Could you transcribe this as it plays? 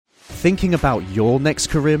thinking about your next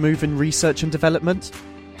career move in research and development?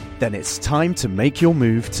 Then it's time to make your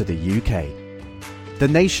move to the UK. The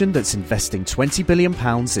nation that's investing £20 billion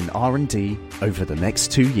in R&D over the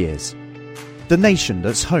next 2 years. The nation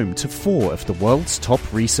that's home to 4 of the world's top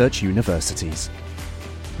research universities.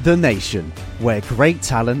 The nation where great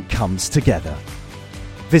talent comes together.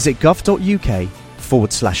 Visit gov.uk/great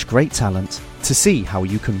talent to see how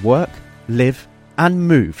you can work, live and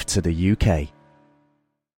move to the UK.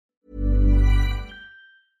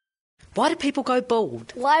 Why do people go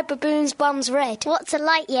bald? Why are baboons' bums red? What's a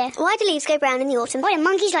light year? Why do leaves go brown in the autumn? Why do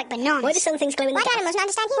monkeys like bananas? Why do some things glow in the Why do dark? animals not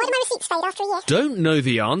understand you? Why do my receipts fade after a year? Don't know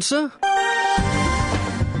the answer?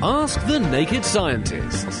 Ask the Naked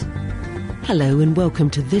Scientists. Hello and welcome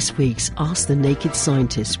to this week's Ask the Naked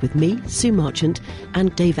Scientist with me, Sue Marchant,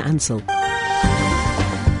 and Dave Ansell.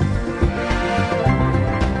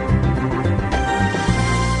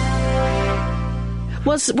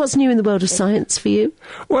 What's new in the world of science for you?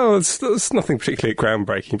 Well, it's nothing particularly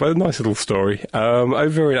groundbreaking, but a nice little story.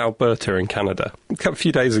 Over in Alberta in Canada, a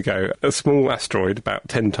few days ago, a small asteroid, about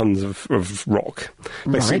 10 tons of rock,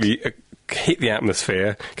 basically hit the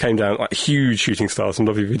atmosphere, came down like a huge shooting star, some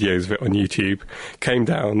lovely videos of it on YouTube, came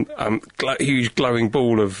down, huge glowing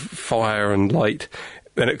ball of fire and light,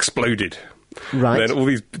 then exploded. Right. Then all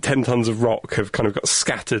these 10 tons of rock have kind of got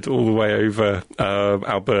scattered all the way over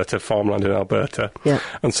Alberta, farmland in Alberta. Yeah.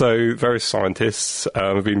 And so various scientists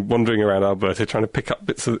have been wandering around Alberta trying to pick up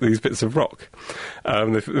these bits of rock.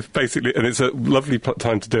 They've basically, and it's a lovely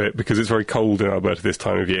time to do it because it's very cold in Alberta this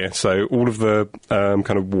time of year. So all of the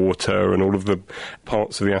kind of water and all of the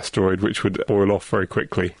parts of the asteroid which would boil off very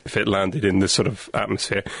quickly if it landed in this sort of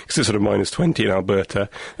atmosphere, because it's sort of minus 20 in Alberta,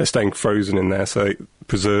 they're staying frozen in there, so it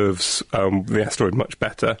preserves the asteroid much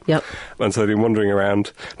better. Yep. And so they've been wandering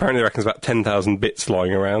around. Apparently they reckon there's about 10,000 bits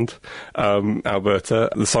lying around Alberta.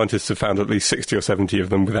 The scientists have found at least 60 or 70 of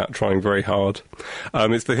them without trying very hard.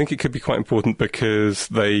 They think it could be quite important because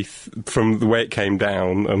from the way it came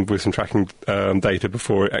down and with some tracking data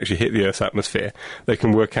before it actually hit the Earth's atmosphere, they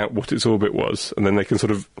can work out what its orbit was, and then they can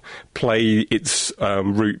sort of play its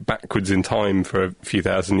route backwards in time for a few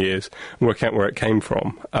thousand years and work out where it came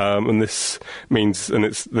from. And this means, and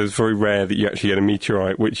it's very rare that you actually get a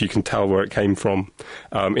meteorite which you can tell where it came from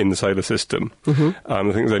in the solar system. Mm-hmm. I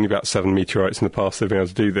think there's only about 7 meteorites in the past they've been able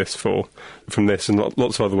to do this from this, and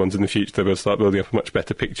lots of other ones in the future they'll be able to start building up a much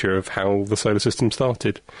better picture of how the solar system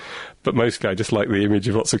started. But mostly I just like the image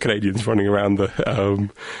of lots of Canadians running around the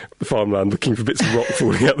farmland looking for bits of rock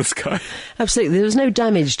falling out the sky. Absolutely. There was no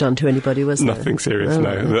damage done to anybody, was there? Nothing serious, no.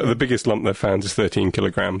 Okay. The biggest lump they've found is 13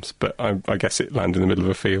 kilograms, but I guess it landed in the middle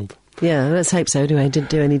of a field. Yeah, let's hope so. Anyway, it didn't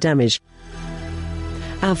do any damage.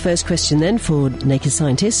 Our first question then for Naked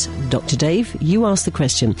Scientists. Dr. Dave, you asked the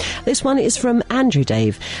question. This one is from Andrew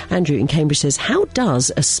Dave. Andrew in Cambridge says, how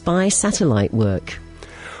does a spy satellite work?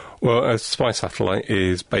 Well, a spy satellite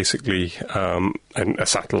is basically a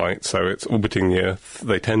satellite, so it's orbiting the Earth. A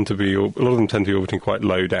lot of them tend to be orbiting quite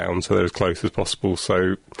low down, so they're as close as possible.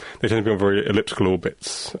 So they tend to be on very elliptical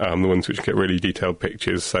orbits, the ones which get really detailed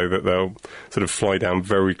pictures, so that they'll sort of fly down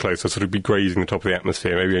very close. They'll sort of be grazing the top of the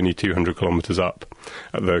atmosphere, maybe only 200 kilometres up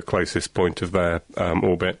at the closest point of their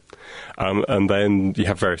orbit. And then you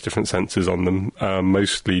have various different sensors on them,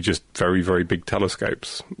 mostly just very, very big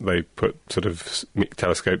telescopes. They put sort of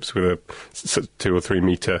telescopes with a 2 or 3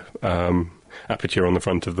 metre aperture on the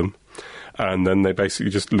front of them. And then they're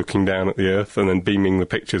basically just looking down at the Earth and then beaming the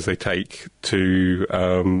pictures they take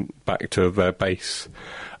to back to their base.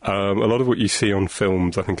 A lot of what you see on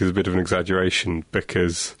films, I think, is a bit of an exaggeration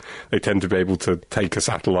because they tend to be able to take a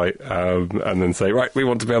satellite and then say, right, we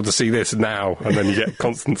want to be able to see this now, and then you get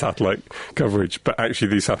constant satellite coverage. But actually,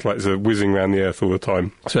 these satellites are whizzing around the Earth all the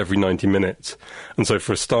time, so every 90 minutes. And so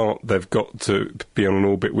for a start, they've got to be on an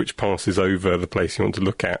orbit which passes over the place you want to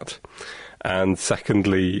look at. And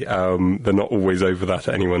secondly, they're not always over that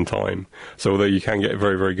at any one time. So although you can get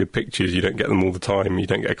very, very good pictures, you don't get them all the time. You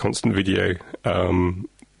don't get a constant video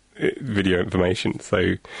information.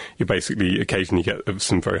 So you basically occasionally get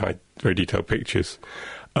some very detailed pictures.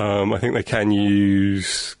 I think they can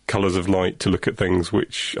use colours of light to look at things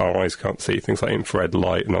which our eyes can't see, things like infrared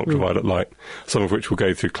light and ultraviolet light, some of which will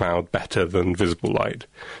go through cloud better than visible light.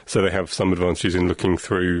 So they have some advantages in looking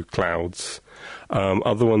through clouds.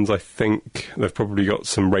 Other ones, I think they've probably got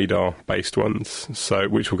some radar-based ones,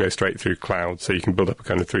 which will go straight through clouds, so you can build up a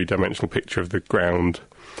kind of 3-dimensional picture of the ground,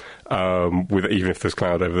 even if there's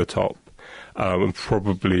cloud over the top. And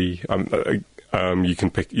probably, you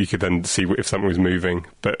could then see if something was moving.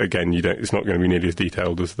 But again, it's not going to be nearly as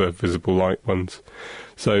detailed as the visible light ones.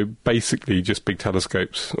 So basically just big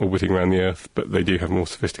telescopes orbiting around the Earth, but they do have more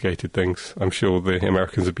sophisticated things. I'm sure the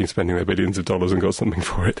Americans have been spending their billions of dollars and got something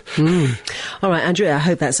for it. All right, Andrew, I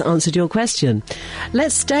hope that's answered your question.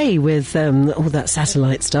 Let's stay with all that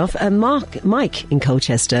satellite stuff. Mike in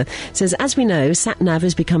Colchester says, as we know, sat-nav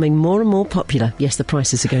is becoming more and more popular. Yes, the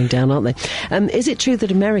prices are going down, aren't they? Is it true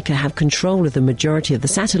that America have control of the majority of the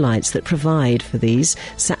satellites that provide for these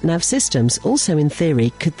sat-nav systems? Also, in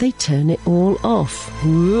theory, could they turn it all off?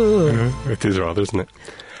 It is rather, isn't it?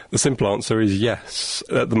 The simple answer is yes.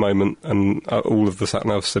 At the moment, and all of the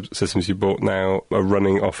sat-nav systems you bought now are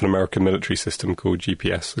running off an American military system called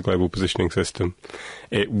GPS, the Global Positioning System.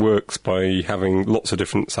 It works by having lots of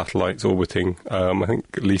different satellites orbiting, I think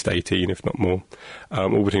at least 18, if not more,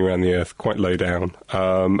 orbiting around the Earth, quite low down,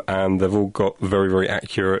 and they've all got very, very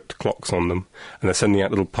accurate clocks on them, and they're sending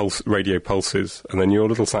out little radio pulses, and then your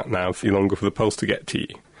little sat-nav, you're longer for the pulse to get to you.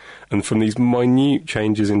 And from these minute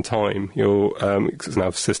changes in time, your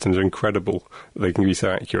nav systems are incredible. They can be so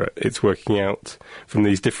accurate. It's working out from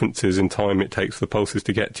these differences in time it takes for the pulses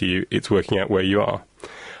to get to you, it's working out where you are.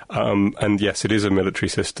 And yes, it is a military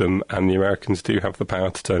system, and the Americans do have the power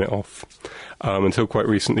to turn it off. Until quite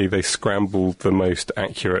recently, they scrambled the most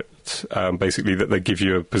accurate, basically that they give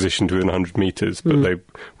you a position to within 100 metres, but they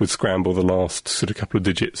would scramble the last sort of couple of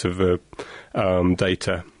digits of the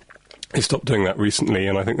data. They stopped doing that recently,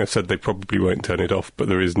 and I think they've said they probably won't turn it off, but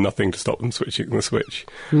there is nothing to stop them switching the switch.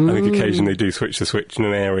 I think occasionally they do switch the switch in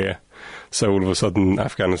an area, so all of a sudden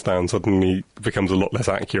Afghanistan suddenly becomes a lot less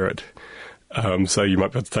accurate. So you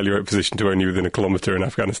might be able to tell your own position to only within a kilometre in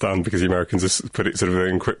Afghanistan because the Americans have put it sort of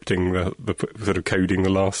encrypting, the sort of coding the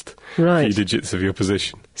last few digits of your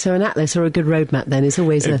position. So an atlas or a good road map then is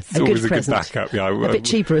always a good present. Good backup, yeah. A bit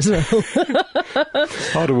cheaper as well.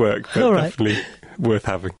 Harder work, but definitely worth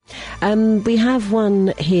having. We have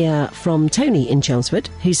one here from Tony in Chelmsford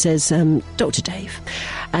who says, Dr. Dave,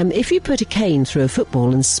 if you put a cane through a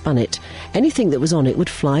football and spun it, anything that was on it would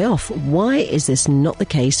fly off. Why is this not the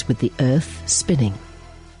case with the Earth spinning?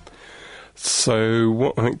 So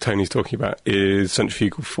what I think Tony's talking about is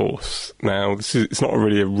centrifugal force. Now, it's not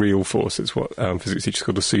really a real force. It's what physics teachers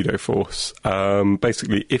call a pseudo-force.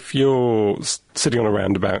 Basically, if you're sitting on a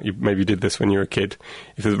roundabout, you maybe did this when you were a kid,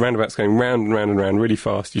 if the roundabout's going round and round and round really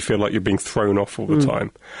fast, you feel like you're being thrown off all the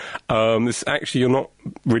time. You're not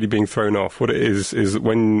really being thrown off. What it is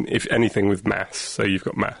when, if anything with mass, so you've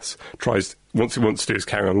got mass, what it wants to do is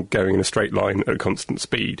carry on going in a straight line at constant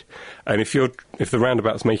speed. And if the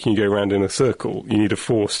roundabout's making you go round in a circle, you need a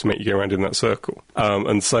force to make you go round in that circle.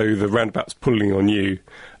 And so the roundabout's pulling on you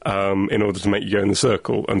in order to make you go in the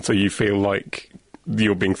circle, and so you feel like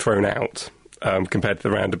you're being thrown out compared to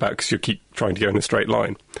the roundabout because you keep trying to go in a straight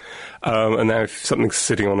line. And now if something's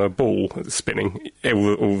sitting on a ball that's spinning,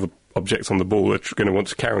 all the objects on the ball are going to want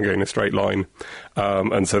to carry on going in a straight line,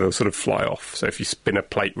 and so they'll sort of fly off. So if you spin a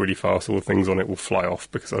plate really fast, all the things on it will fly off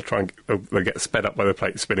because they'll get sped up by the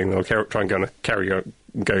plate spinning. They'll try and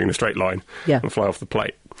going in a straight line and fly off the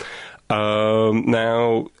plate.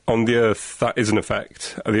 Now, on the Earth, that is an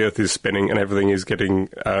effect. The Earth is spinning and everything is trying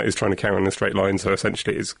to carry on in a straight line, so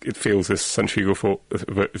essentially it feels this pseudo-force,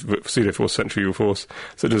 centrifugal force,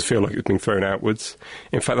 so it does feel like it's being thrown outwards.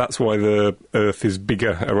 In fact, that's why the Earth is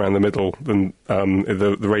bigger around the middle than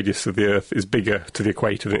the radius of the Earth is bigger to the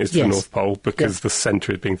equator than it is to the North Pole, because the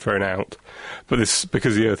centre is being thrown out. But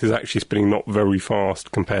because the Earth is actually spinning not very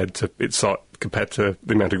fast compared to the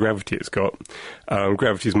amount of gravity it's got.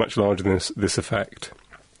 Gravity is much larger than this effect.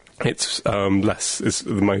 It's less, it's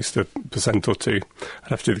the most a percent or two. I'd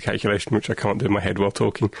have to do the calculation, which I can't do in my head while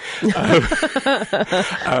talking.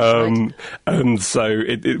 And so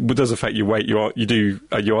it does affect your weight. You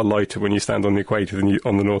are lighter when you stand on the equator than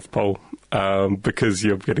on the North Pole, because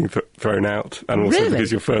you're getting thrown out, and also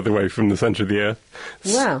because you're further away from the centre of the Earth.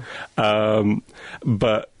 Wow.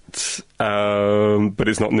 But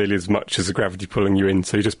it's not nearly as much as the gravity pulling you in,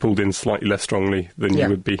 so you're just pulled in slightly less strongly than you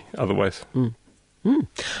would be otherwise.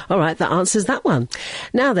 All right, that answers that one.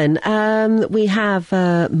 Now then, we have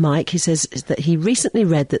Mike, who says that he recently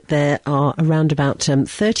read that there are around about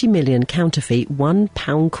 30 million counterfeit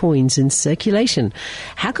 £1 coins in circulation.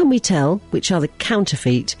 How can we tell which are the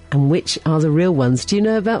counterfeit and which are the real ones? Do you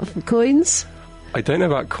know about coins? I don't know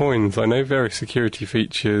about coins. I know various security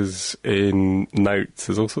features in notes.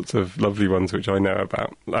 There's all sorts of lovely ones which I know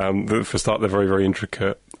about. For a start, they're very, very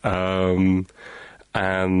intricate.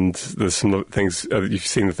 And there's some things, you've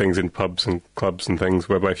seen the things in pubs and clubs and things,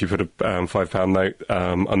 whereby if you put a £5 note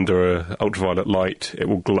under a ultraviolet light, it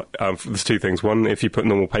will there's two things. One, if you put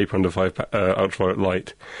normal paper under ultraviolet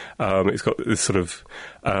light, it's got this sort of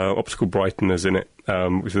optical brighteners in it,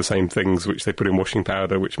 which are the same things which they put in washing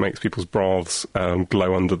powder, which makes people's bras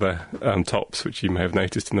glow under their tops, which you may have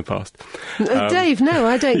noticed in the past. Dave, no,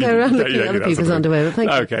 I don't go around looking at other people's underwear, but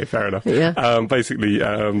thank you. Okay, fair enough. Yeah. Basically,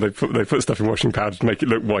 they put stuff in washing powder to make it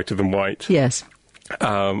look whiter than white. Yes.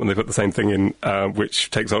 And they put the same thing in,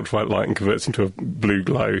 which takes ultraviolet light and converts into a blue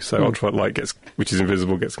glow. So ultraviolet light which is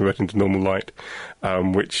invisible, gets converted into normal light,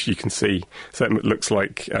 which you can see. So it looks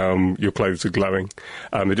like your clothes are glowing.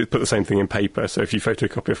 They did put the same thing in paper. So if you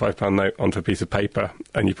photocopy a £5 note onto a piece of paper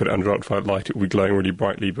and you put it under ultraviolet light, it will be glowing really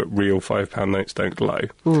brightly. But real £5 notes don't glow.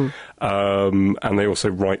 And they also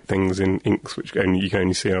write things in inks, which you can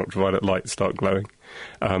only see in ultraviolet light start glowing.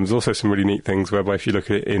 There's also some really neat things whereby if you look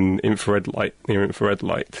at it in infrared light, near infrared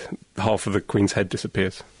light, half of the Queen's head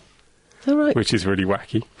disappears. Oh, right. Which is really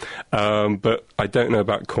wacky. But I don't know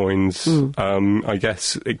about coins. I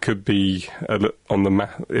guess it could be on the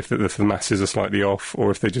if the masses are slightly off, or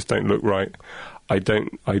if they just don't look right. I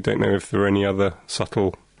don't know if there are any other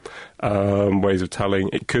subtle ways of telling.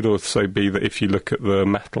 It could also be that if you look at the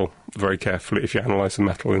metal very carefully, if you analyse the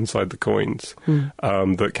metal inside the coins,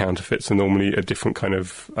 that counterfeits are normally a different kind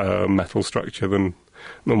of metal structure than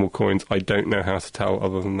normal coins. I don't know how to tell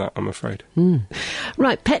other than that, I'm afraid.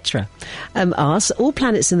 Right, Petra asks, all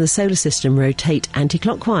planets in the solar system rotate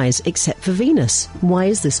anti-clockwise except for Venus. Why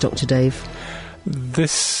is this, Dr. Dave?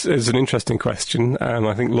 This is an interesting question, and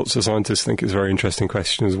I think lots of scientists think it's a very interesting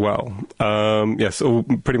question as well. Yes,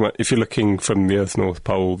 pretty much, if you're looking from the Earth's North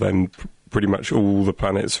Pole, then pretty much all the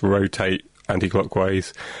planets rotate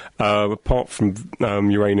anti-clockwise, apart from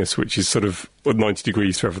Uranus, which is sort of 90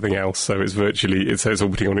 degrees for everything else, so it's virtually, it's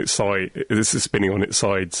orbiting on its side, it's spinning on its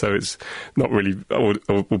side, so it's not really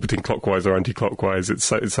orbiting clockwise or anti-clockwise, it's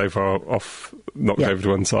so far off, knocked over to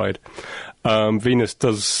one side. Venus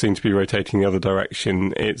does seem to be rotating the other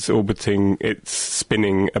direction. It's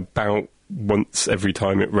spinning about once every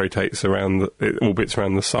time it orbits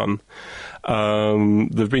around the sun.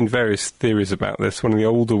 There have been various theories about this. One of the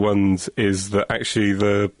older ones is that actually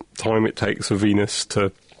the time it takes for Venus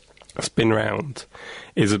to spin round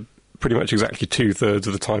is pretty much exactly 2/3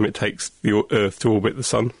 of the time it takes the Earth to orbit the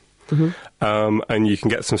sun. And you can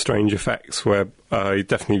get some strange effects whereby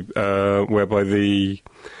the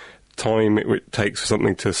time it takes for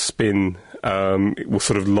something to spin it will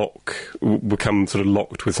sort of become sort of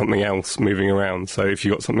locked with something else moving around. So if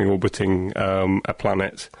you've got something orbiting a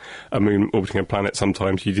moon orbiting a planet,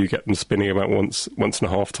 sometimes you do get them spinning about once and a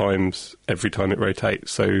half times every time it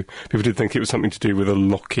rotates. So people did think it was something to do with a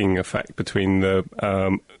locking effect between the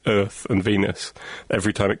Earth and Venus.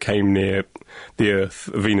 Every time it came near the Earth,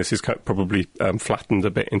 Venus is probably flattened a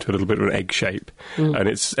bit into a little bit of an egg shape, and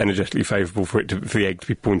it's energetically favourable for the egg to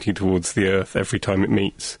be pointing towards the Earth every time it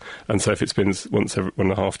meets. And so if it spins one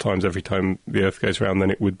and a half times every time the Earth goes around, then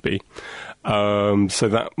it would be. So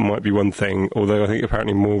that might be one thing, although I think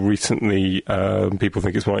apparently more recently people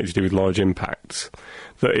think it's likely to do with large impacts,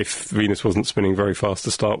 that if Venus wasn't spinning very fast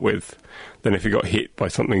to start with, then if it got hit by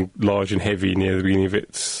something large and heavy near the beginning of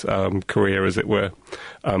its career, as it were,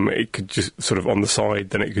 it could just sort of on the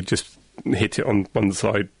side, then it could just hit it on one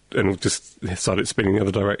side and it'll just start it spinning the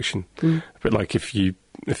other direction. But like if you've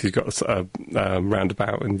got a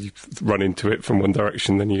roundabout and you run into it from one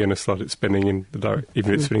direction, then you're going to start it spinning in the direction.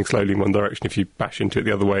 Even if it's spinning slowly in one direction, if you bash into it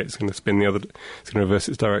the other way, it's going to spin the other. It's going to reverse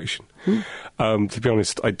its direction. To be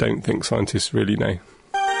honest, I don't think scientists really know.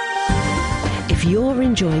 If you're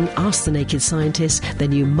enjoying Ask the Naked Scientist,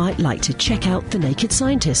 then you might like to check out The Naked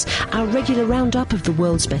Scientist, our regular roundup of the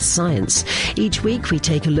world's best science. Each week we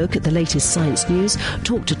take a look at the latest science news,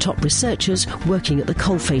 talk to top researchers working at the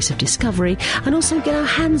coalface of discovery, and also get our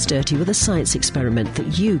hands dirty with a science experiment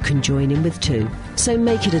that you can join in with too. So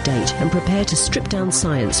make it a date and prepare to strip down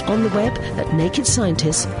science on the web at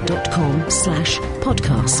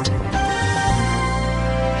nakedscientist.com/podcast.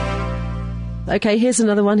 OK, here's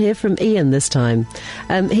another one here from Ian this time.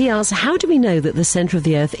 He asks, how do we know that the centre of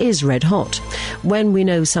the Earth is red hot when we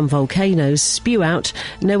know some volcanoes spew out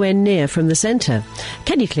nowhere near from the centre?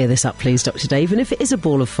 Can you clear this up, please, Dr. Dave? And if it is a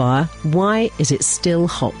ball of fire, why is it still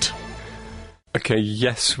hot? Okay,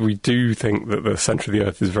 yes, we do think that the centre of the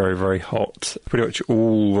Earth is very, very hot. Pretty much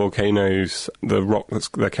all volcanoes, the rock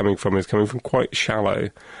they're coming from is coming from quite shallow,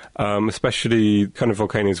 especially kind of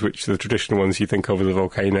volcanoes which are the traditional ones you think of as a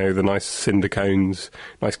volcano, the nice cinder cones,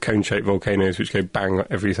 nice cone-shaped volcanoes which go bang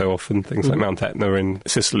every so often, things like Mount Etna in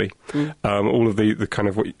Sicily. All of the kind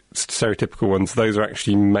of what stereotypical ones, those are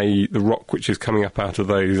actually made, the rock which is coming up out of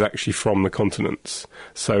those is actually from the continents.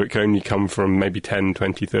 So it can only come from maybe 10,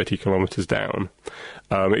 20, 30 kilometres down.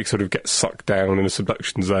 It sort of gets sucked down in a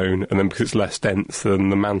subduction zone, and then because it's less dense than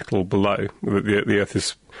the mantle below, the Earth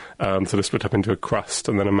is sort of split up into a crust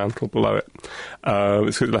and then a mantle below it.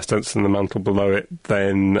 It's less dense than the mantle below it,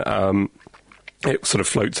 then it sort of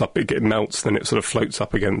floats up, it melts, then it sort of floats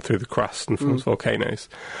up again through the crust and forms volcanoes.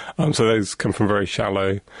 So those come from very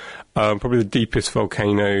shallow. Probably the deepest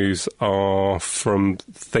volcanoes are from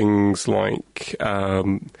things like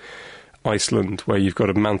Iceland, where you've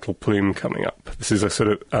got a mantle plume coming up. This is a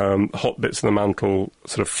sort of hot bits of the mantle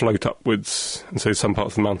sort of float upwards, and so some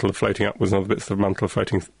parts of the mantle are floating upwards and other bits of the mantle are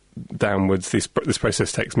floating downwards. This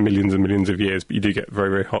process takes millions and millions of years, but you do get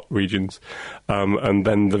very, very hot regions. And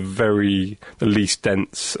then the least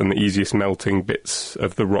dense and the easiest melting bits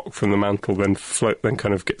of the rock from the mantle then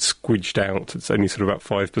kind of get squidged out. It's only sort of about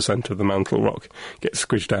 5% of the mantle rock gets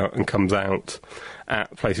squidged out and comes out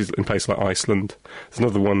at places like Iceland. There's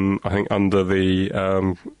another one, I think, under the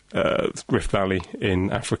Rift Valley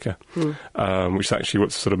in Africa, which is actually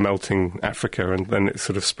what's sort of melting Africa, and then it's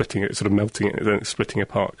sort of splitting it, sort of melting it, then it's splitting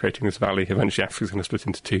apart, creating this valley. Eventually Africa's going to split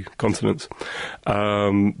into two continents.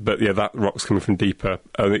 But yeah, that rock's coming from deeper.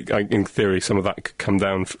 In theory, some of that could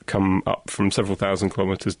come up from several thousand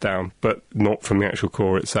kilometres down, but not from the actual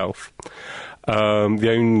core itself.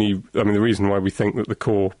 The reason why we think that the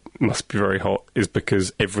core must be very hot is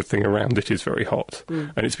because everything around it is very hot,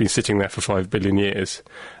 and it's been sitting there for 5 billion years.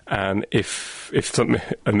 And if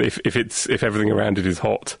everything around it is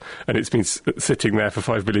hot and it's been sitting there for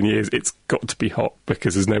 5 billion years, it's got to be hot,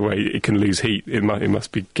 because there's no way it can lose heat. It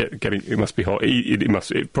must be it must be hot.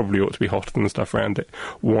 It probably ought to be hotter than the stuff around it.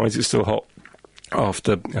 Why is it still hot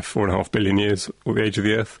after 4.5 billion years, or the age of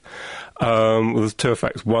the Earth? Well, there's two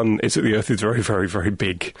effects. One is that the Earth is very, very, very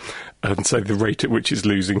big, and so the rate at which it's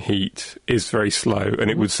losing heat is very slow,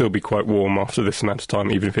 and it would still be quite warm after this amount of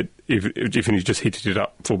time. Even if you just heated it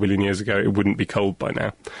up 4 billion years ago, it wouldn't be cold by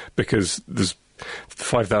now, because there's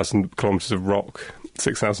 5,000 kilometres of rock,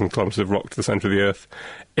 6,000 kilometres of rock to the centre of the Earth.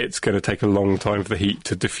 It's going to take a long time for the heat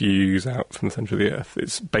to diffuse out from the centre of the Earth.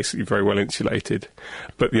 It's basically very well insulated.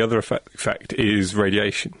 But the other effect is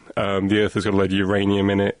radiation. The Earth has got a load of uranium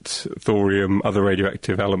in it, thorium, other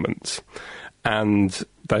radioactive elements, and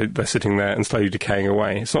they're sitting there and slowly decaying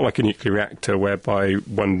away. It's not like a nuclear reactor whereby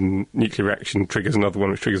one nuclear reaction triggers another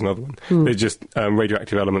one, which triggers another one. They're just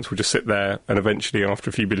radioactive elements will just sit there and eventually, after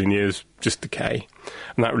a few billion years, just decay.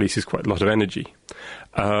 And that releases quite a lot of energy.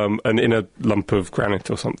 And in a lump of granite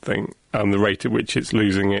or something, the rate at which it's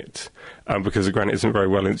losing it, because the granite isn't very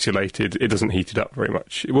well insulated, it doesn't heat it up very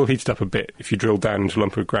much. It will heat it up a bit. If you drill down into a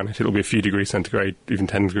lump of granite, it'll be a few degrees centigrade, even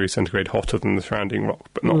 10 degrees centigrade hotter than the surrounding rock,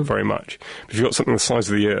 but not very much. But if you've got something the size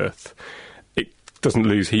of the Earth, it doesn't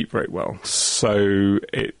lose heat very well. So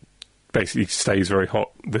it basically stays very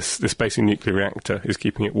hot. This basic nuclear reactor is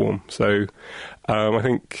keeping it warm. So I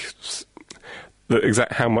think the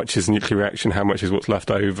exact how much is nuclear reaction, how much is what's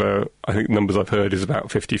left over, I think the numbers I've heard is about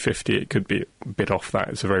 50-50. It could be a bit off that.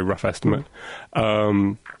 It's a very rough estimate.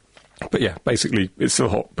 But yeah, basically it's still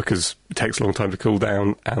hot because it takes a long time to cool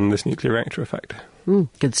down, and this nuclear reactor effect.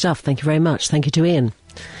 Good stuff. Thank you very much. Thank you to Ian.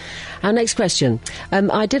 Our next question.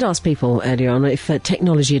 I did ask people earlier on if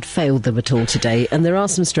technology had failed them at all today, and there are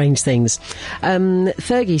some strange things.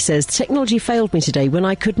 Fergie says, technology failed me today when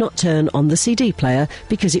I could not turn on the CD player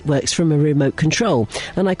because it works from a remote control,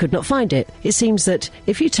 and I could not find it. It seems that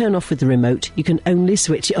if you turn off with the remote, you can only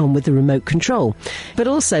switch it on with the remote control. But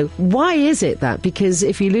also, why is it that? Because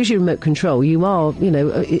if you lose your remote control, you are,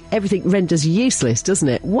 everything renders useless, doesn't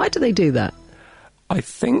it? Why do they do that? I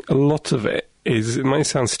think a lot of it may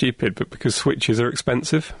sound stupid, but because switches are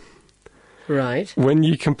expensive. Right. When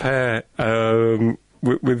you compare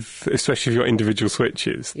with especially if you've got individual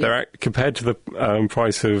switches, they're compared to the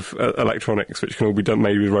price of electronics, which can all be done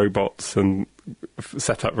maybe with robots and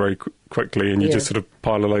set up very quickly, and you just sort of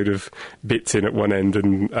pile a load of bits in at one end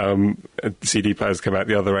and CD players come out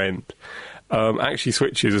the other end. Actually,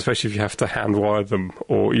 switches, especially if you have to hand wire them,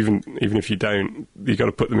 or even if you don't, you've got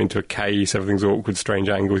to put them into a case. Everything's awkward, strange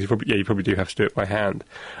angles. You probably do have to do it by hand.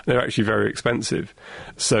 They're actually very expensive.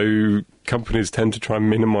 So companies tend to try and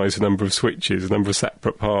minimise the number of switches, the number of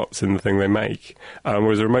separate parts in the thing they make.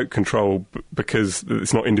 Whereas a remote control, because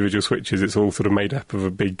it's not individual switches, it's all sort of made up of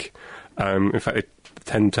a big. In fact, they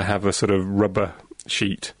tend to have a sort of rubber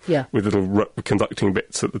sheet with little conducting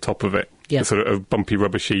bits at the top of it, a sort of bumpy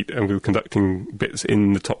rubber sheet, and with conducting bits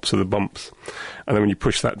in the tops of the bumps. And then when you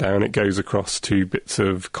push that down, it goes across 2 bits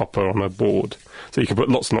of copper on a board. So you can put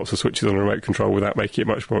lots and lots of switches on a remote control without making it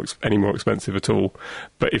much more any more expensive at all.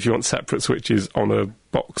 But if you want separate switches on a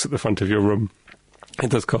box at the front of your room, it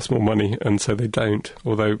does cost more money, and so they don't,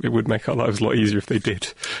 although it would make our lives a lot easier if they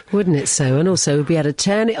did. Wouldn't it so? And also we'd be able to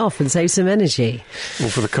turn it off and save some energy. Or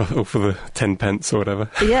for the 10 pence or whatever.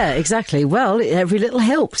 Yeah, exactly. Well, every little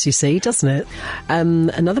helps, you see, doesn't it?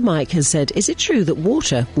 Another Mike has said, is it true that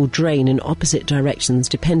water will drain in opposite directions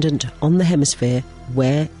dependent on the hemisphere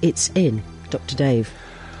where it's in? Dr. Dave.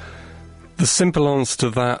 The simple answer to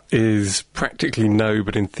that is practically no,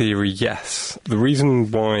 but in theory, yes. The reason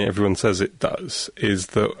why everyone says it does is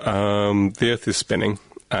that the Earth is spinning,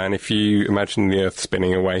 and if you imagine the Earth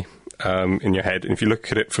spinning away in your head, and if you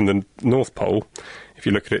look at it from the North Pole, if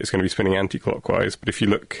you look at it, it's going to be spinning anti-clockwise, but if you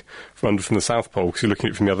look from the South Pole, because you're looking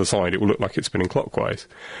at it from the other side, it will look like it's spinning clockwise.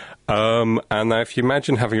 And now if you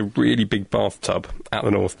imagine having a really big bathtub at the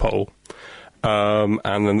North Pole, and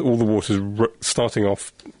then all the water's starting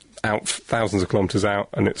off out thousands of kilometres out,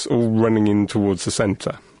 and it's all running in towards the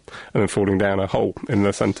centre, and then falling down a hole in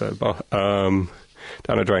the centre, down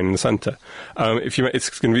a drain in the centre.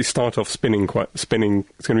 It's going to start off spinning. It's going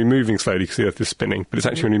to be moving slowly because the Earth is spinning, but it's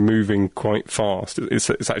actually going to be moving quite fast.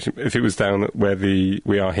 It's actually, if it was down where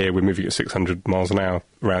we are here, we're moving at 600 miles an hour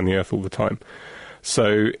around the Earth all the time.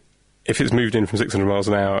 So if it's moved in from 600 miles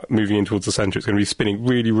an hour, moving in towards the centre, it's going to be spinning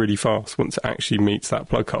really, really fast once it actually meets that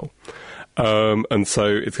plug hole. And so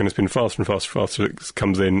it's going to spin faster and faster and faster as it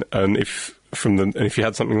comes in, and if you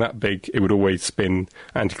had something that big, it would always spin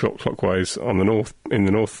anti-clockwise in the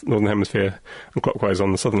northern hemisphere and clockwise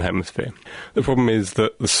on the southern hemisphere. The problem is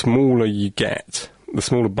that the smaller you get, the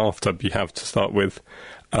smaller bathtub you have to start with,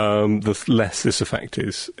 the less this effect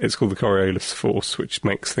is. It's called the Coriolis force, which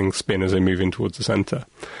makes things spin as they move in towards the centre.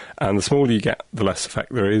 And the smaller you get, the less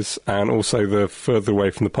effect there is, and also the further away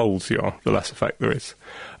from the poles you are, the less effect there is.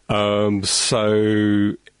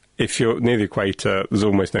 So if you're near the equator, there's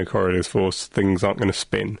almost no Coriolis force. Things aren't going to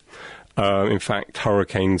spin. In fact,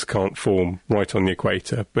 hurricanes can't form right on the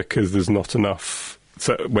equator because there's not enough.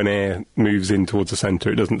 So when air moves in towards the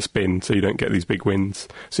centre, it doesn't spin, so you don't get these big winds.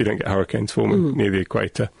 So you don't get hurricanes forming near the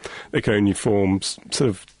equator. They can only form sort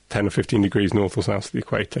of 10 or 15 degrees north or south of the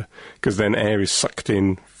equator, because then air is sucked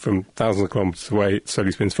in from thousands of kilometres away. It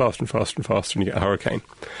slowly spins faster and faster and faster, and you get a hurricane.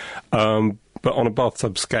 But on a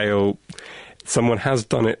bathtub scale, someone has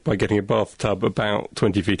done it by getting a bathtub about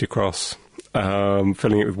 20 feet across,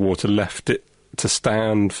 filling it with water, left it to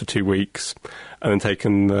stand for 2 weeks, and then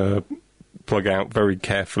taken the plug out very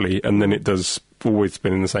carefully, and then it does always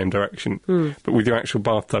spin in the same direction. But with your actual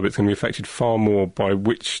bathtub, it's going to be affected far more by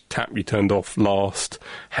which tap you turned off last,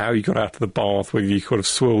 how you got out of the bath, whether you kind of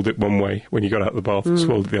swirled it one way when you got out of the bath and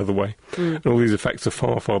swirled it the other way. And all these effects are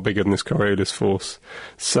far, far bigger than this Coriolis force.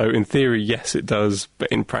 So in theory, yes, it does,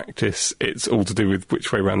 but in practice, it's all to do with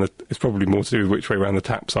which way around it's probably more to do with which way around the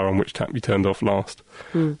taps are and which tap you turned off last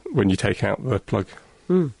when you take out the plug.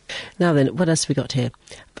 Now then, what else have we got here?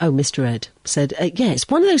 Oh, Mr. Ed said, yeah, it's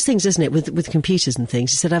one of those things, isn't it, with computers and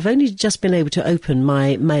things. He said, I've only just been able to open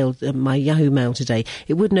my mail, my Yahoo Mail today.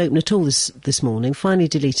 It wouldn't open at all this morning. Finally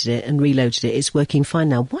deleted it and reloaded it. It's working fine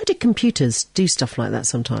now. Why do computers do stuff like that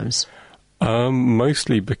sometimes?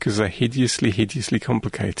 Mostly because they're hideously, hideously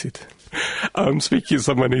complicated. Speaking as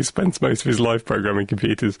someone who spends most of his life programming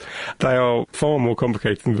computers, they are far more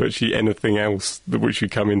complicated than virtually anything else which you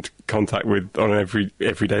come into contact with on an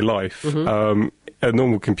everyday life. A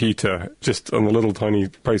normal computer, just on the little tiny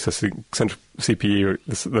processing central CPU,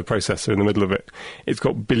 the processor in the middle of it, it's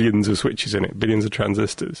got billions of switches in it, billions of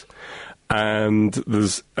transistors. And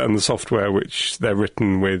the software which they're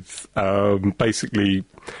written with, basically,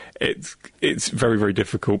 it's very, very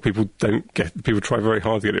difficult. People try very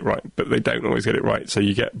hard to get it right, but they don't always get it right. So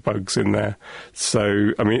you get bugs in there.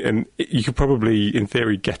 So I mean, and you could probably, in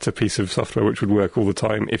theory, get a piece of software which would work all the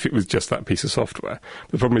time if it was just that piece of software.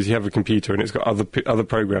 The problem is you have a computer and it's got other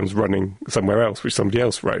programs running somewhere else which somebody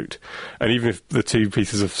else wrote. And even if the two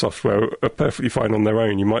pieces of software are perfectly fine on their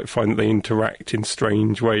own, you might find that they interact in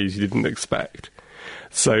strange ways you didn't expect.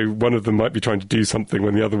 So one of them might be trying to do something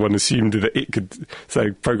when the other one assumed that it could.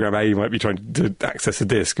 So program A might be trying to access a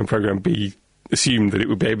disk, and program B assumed that it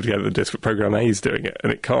would be able to get at the disk, but program A is doing it,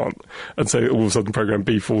 and it can't. And so all of a sudden program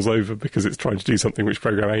B falls over because it's trying to do something which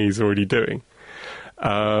program A is already doing.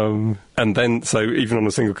 And then, so even on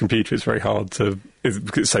a single computer, it's very hard because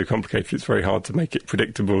it's so complicated, it's very hard to make it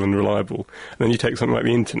predictable and reliable. And then you take something like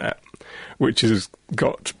the internet, which has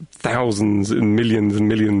got thousands and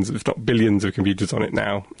millions, if not billions of computers on it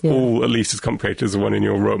now, all at least as complicated as the one in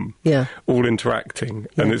your room, all interacting.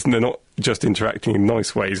 And they're not just interacting in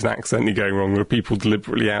nice ways and accidentally going wrong. There are people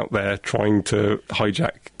deliberately out there trying to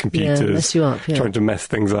hijack computers, mess you up, trying to mess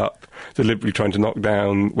things up, deliberately trying to knock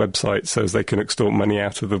down websites so as they can extort money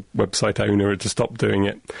out of the website owner to stop doing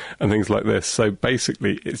it, and things like this. So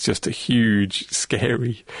basically, it's just a huge,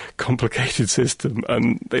 scary, complicated system,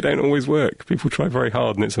 and they don't always work. People try very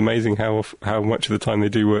hard, and it's amazing how much of the time they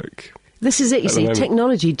do work. This is it, you see,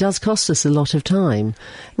 technology does cost us a lot of time.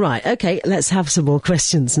 Right, OK, let's have some more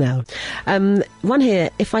questions now. One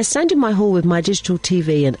here, if I stand in my hall with my digital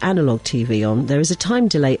TV and analogue TV on, there is a time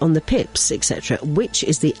delay on the pips, etc. Which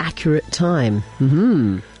is the accurate time?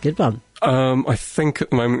 Good one. I think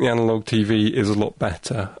at the moment the analogue TV is a lot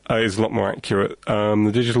better, is a lot more accurate.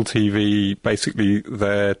 The digital TV, basically,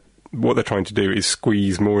 what they're trying to do is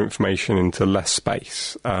squeeze more information into less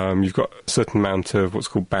space. You've got a certain amount of what's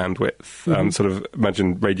called bandwidth. Sort of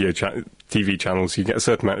imagine TV channels. You get a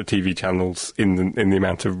certain amount of TV channels in the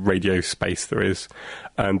amount of radio space there is.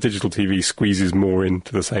 And digital TV squeezes more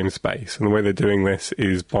into the same space. And the way they're doing this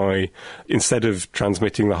is by, instead of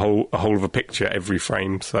transmitting the whole of a picture every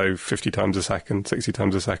frame, so 50 times a second, 60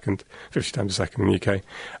 times a second, 50 times a second in the UK,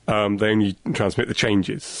 they only transmit the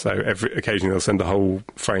changes. So occasionally they'll send the whole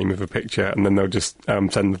frame of a picture, and then they'll just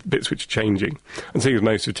send the bits which are changing. And seeing as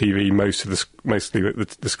most of TV, mostly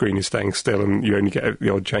the screen is staying still, and you only get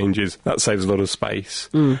the odd changes, that saves a lot of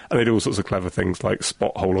space. And they do all sorts of clever things like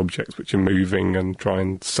spot whole objects which are moving and try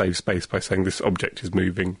and save space by saying this object is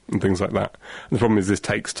moving and things like that. And the problem is this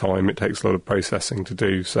takes time, it takes a lot of processing to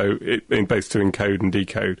do, so both to encode and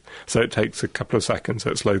decode. So it takes a couple of seconds,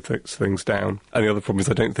 so it slows things down. And the other problem is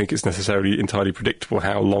I don't think it's necessarily entirely predictable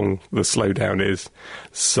how long the slowdown is,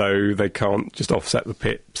 so they can't just offset the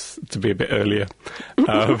pips to be a bit earlier.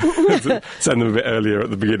 Send them a bit earlier at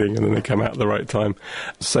the beginning and then they come out at the right time.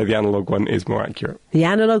 So the analogue one is more accurate. The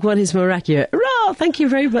analogue one is more accurate. Hurrah! Thank you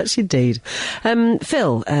very much indeed.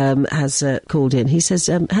 Phil has called in. He says,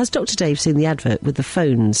 has Dr. Dave seen the advert with the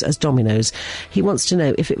phones as dominoes? He wants to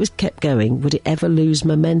know if it was kept going, would it ever lose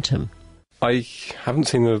momentum? I haven't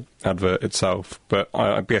seen the advert itself, but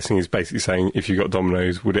I'm guessing he's basically saying if you got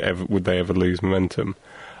dominoes, would they ever lose momentum?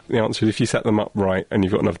 The answer is if you set them up right and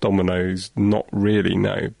you've got enough dominoes, not really,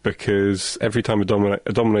 no, because every time a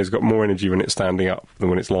domino's got more energy when it's standing up than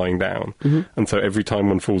when it's lying down, and so every time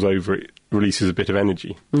one falls over, it releases a bit of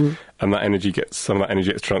energy, and some of that energy gets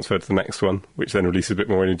transferred to the next one, which then releases a bit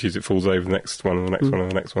more energy as it falls over the next one, and the next one,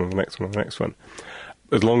 and the next one, and the next one, and the next one.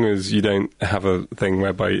 As long as you don't have a thing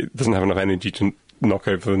whereby it doesn't have enough energy to knock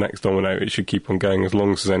over the next domino, it should keep on going as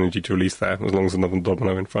long as there's energy to release there, as long as there's another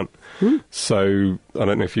domino in front. So I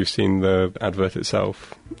don't know if you've seen the advert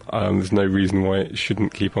itself. There's no reason why it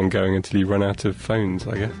shouldn't keep on going until you run out of phones,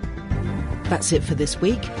 I guess. That's it for this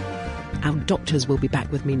week. Our doctors will be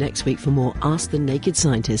back with me next week for more Ask the Naked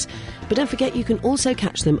Scientist. But don't forget, you can also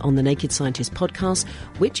catch them on the Naked Scientist podcast,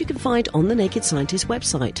 which you can find on the Naked Scientist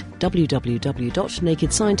website,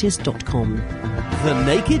 www.nakedscientist.com. The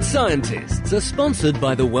Naked Scientists are sponsored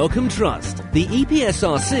by the Wellcome Trust, the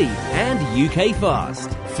EPSRC and UK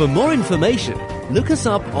Fast. For more information, look us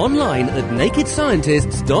up online at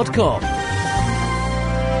nakedscientists.com.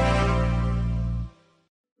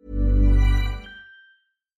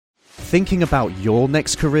 Thinking about your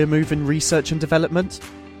next career move in research and development?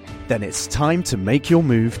 Then it's time to make your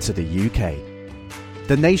move to the UK.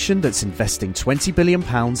 The nation that's investing £20 billion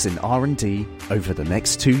in R&D over the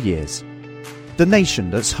next 2 years. The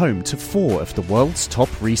nation that's home to 4 of the world's top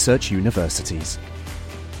research universities.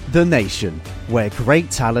 The nation where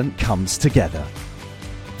great talent comes together.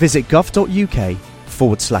 Visit gov.uk/great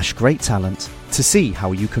talent to see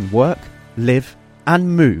how you can work, live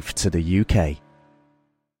and move to the UK.